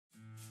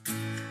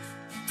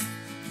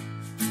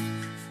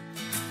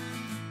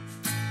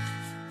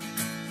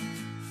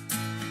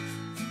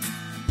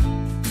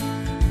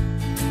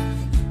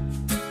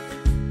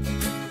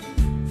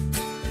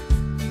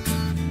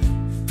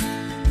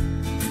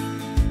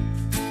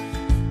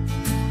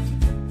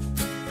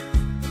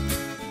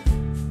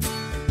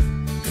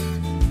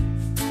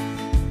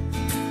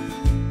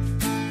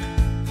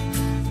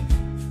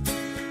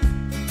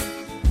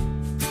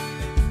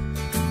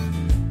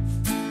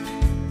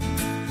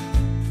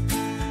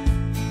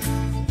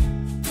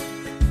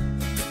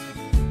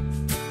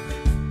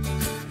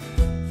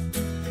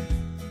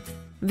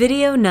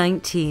Video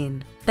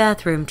 19.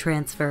 Bathroom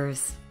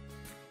transfers.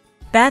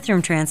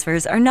 Bathroom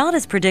transfers are not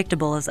as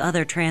predictable as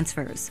other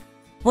transfers.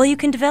 While you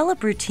can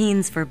develop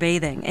routines for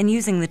bathing and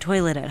using the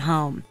toilet at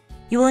home,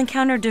 you will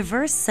encounter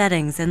diverse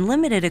settings and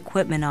limited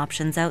equipment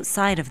options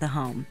outside of the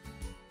home.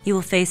 You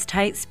will face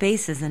tight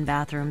spaces in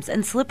bathrooms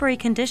and slippery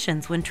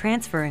conditions when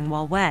transferring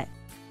while wet.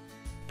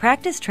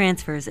 Practice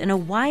transfers in a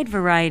wide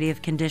variety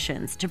of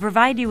conditions to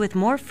provide you with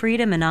more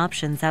freedom and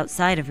options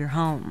outside of your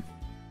home.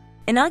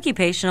 An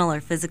occupational or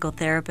physical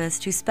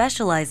therapist who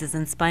specializes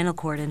in spinal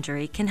cord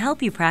injury can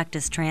help you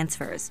practice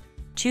transfers,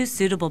 choose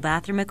suitable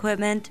bathroom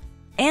equipment,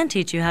 and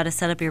teach you how to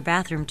set up your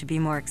bathroom to be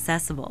more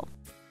accessible.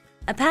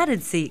 A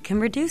padded seat can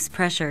reduce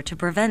pressure to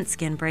prevent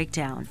skin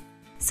breakdown.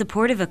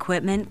 Supportive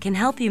equipment can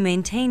help you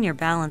maintain your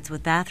balance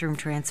with bathroom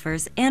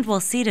transfers and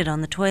while seated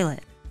on the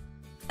toilet.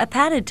 A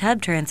padded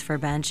tub transfer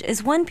bench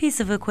is one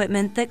piece of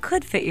equipment that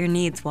could fit your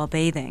needs while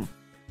bathing.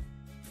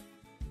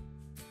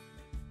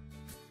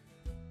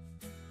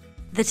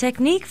 The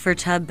technique for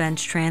tub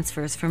bench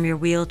transfers from your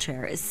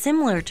wheelchair is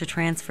similar to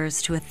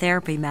transfers to a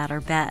therapy mat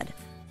or bed.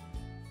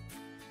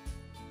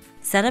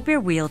 Set up your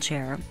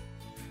wheelchair,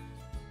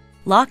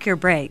 lock your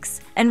brakes,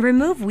 and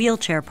remove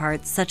wheelchair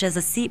parts such as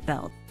a seat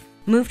belt.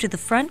 Move to the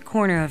front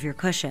corner of your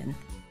cushion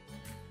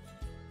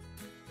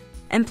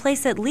and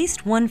place at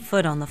least 1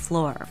 foot on the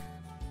floor.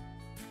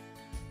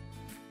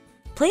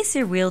 Place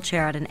your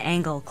wheelchair at an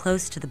angle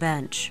close to the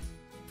bench.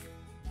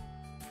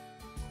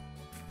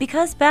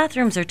 Because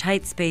bathrooms are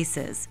tight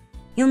spaces,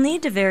 you'll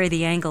need to vary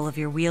the angle of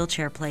your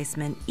wheelchair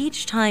placement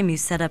each time you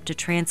set up to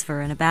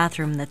transfer in a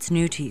bathroom that's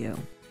new to you.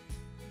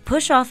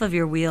 Push off of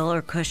your wheel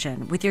or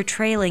cushion with your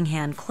trailing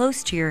hand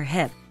close to your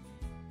hip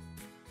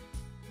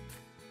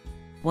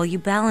while you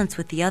balance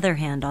with the other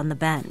hand on the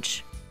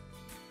bench.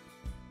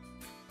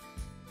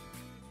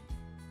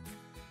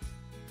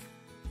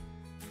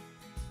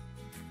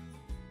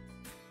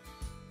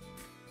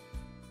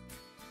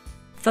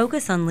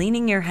 Focus on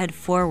leaning your head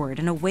forward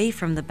and away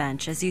from the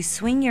bench as you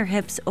swing your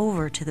hips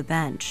over to the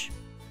bench.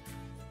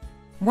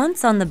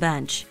 Once on the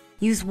bench,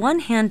 use one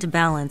hand to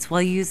balance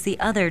while you use the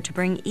other to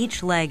bring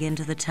each leg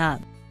into the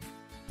tub.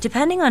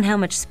 Depending on how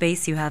much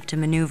space you have to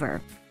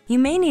maneuver, you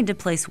may need to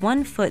place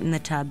 1 foot in the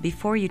tub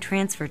before you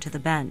transfer to the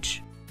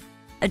bench.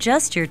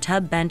 Adjust your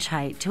tub bench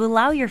height to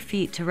allow your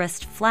feet to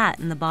rest flat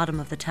in the bottom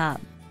of the tub.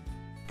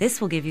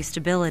 This will give you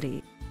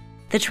stability.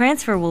 The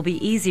transfer will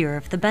be easier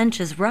if the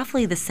bench is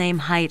roughly the same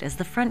height as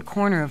the front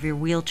corner of your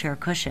wheelchair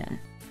cushion.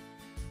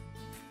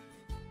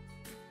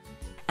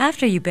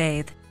 After you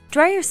bathe,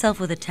 dry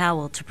yourself with a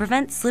towel to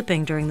prevent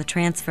slipping during the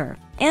transfer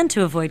and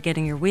to avoid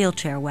getting your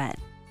wheelchair wet.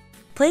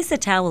 Place a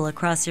towel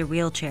across your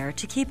wheelchair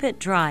to keep it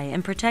dry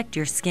and protect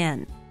your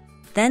skin.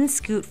 Then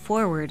scoot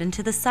forward and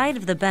to the side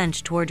of the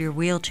bench toward your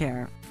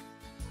wheelchair.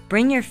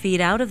 Bring your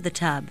feet out of the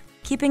tub,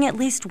 keeping at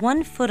least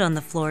 1 foot on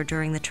the floor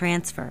during the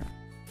transfer.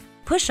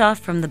 Push off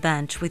from the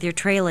bench with your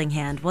trailing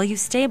hand while you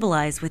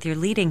stabilize with your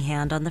leading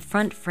hand on the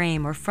front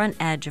frame or front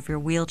edge of your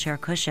wheelchair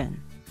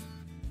cushion.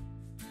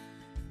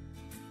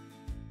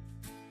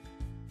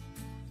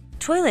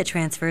 Toilet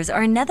transfers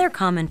are another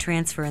common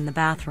transfer in the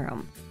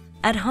bathroom.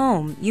 At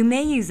home, you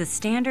may use a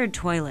standard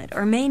toilet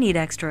or may need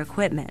extra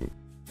equipment.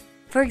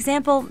 For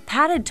example,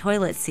 padded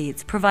toilet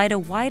seats provide a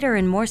wider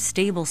and more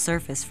stable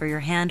surface for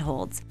your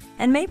handholds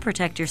and may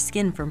protect your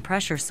skin from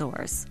pressure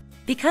sores.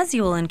 Because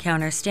you will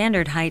encounter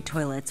standard height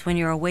toilets when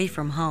you're away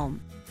from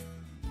home,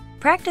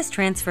 practice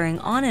transferring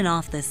on and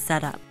off this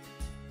setup.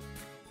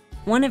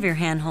 One of your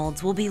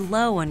handholds will be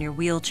low on your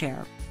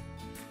wheelchair.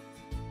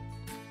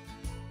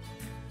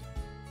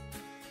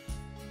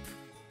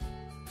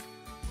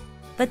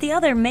 But the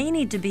other may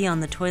need to be on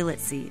the toilet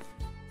seat.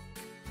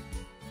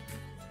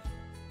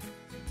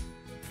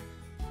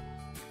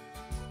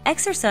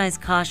 Exercise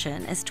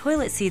caution as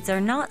toilet seats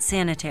are not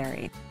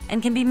sanitary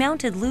and can be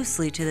mounted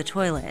loosely to the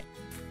toilet.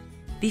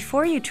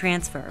 Before you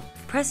transfer,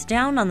 press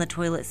down on the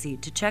toilet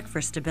seat to check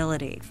for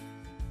stability.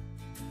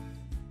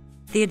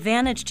 The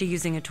advantage to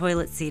using a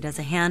toilet seat as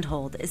a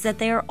handhold is that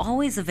they are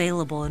always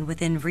available and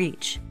within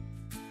reach.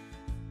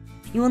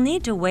 You will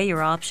need to weigh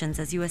your options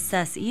as you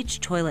assess each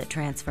toilet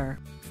transfer.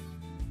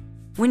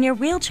 When your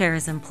wheelchair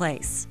is in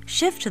place,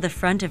 shift to the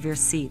front of your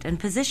seat and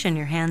position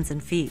your hands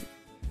and feet.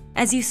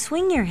 As you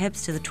swing your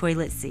hips to the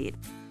toilet seat,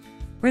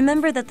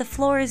 remember that the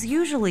floor is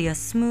usually a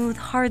smooth,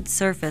 hard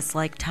surface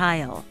like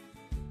tile.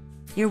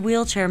 Your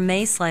wheelchair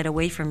may slide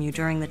away from you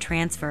during the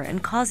transfer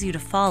and cause you to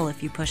fall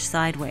if you push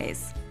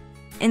sideways.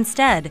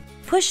 Instead,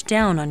 push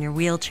down on your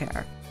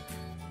wheelchair.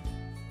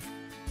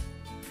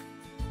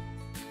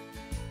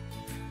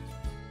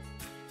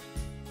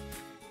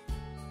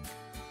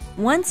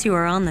 Once you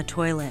are on the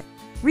toilet,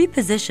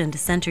 reposition to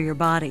center your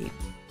body.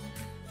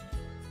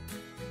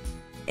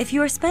 If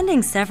you are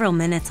spending several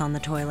minutes on the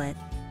toilet,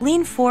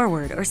 lean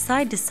forward or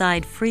side to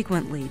side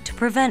frequently to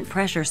prevent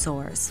pressure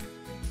sores.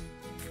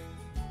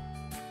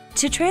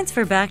 To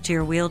transfer back to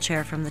your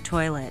wheelchair from the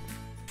toilet,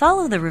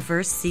 follow the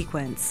reverse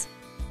sequence.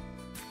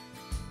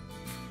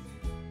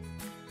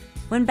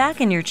 When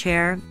back in your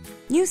chair,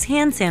 use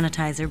hand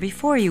sanitizer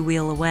before you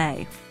wheel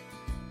away.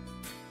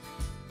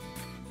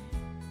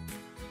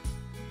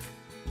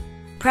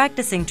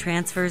 Practicing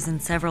transfers in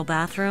several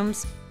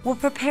bathrooms will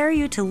prepare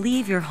you to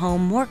leave your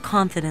home more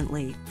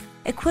confidently,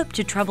 equipped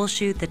to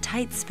troubleshoot the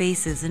tight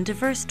spaces and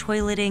diverse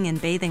toileting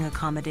and bathing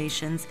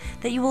accommodations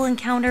that you will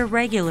encounter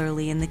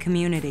regularly in the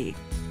community.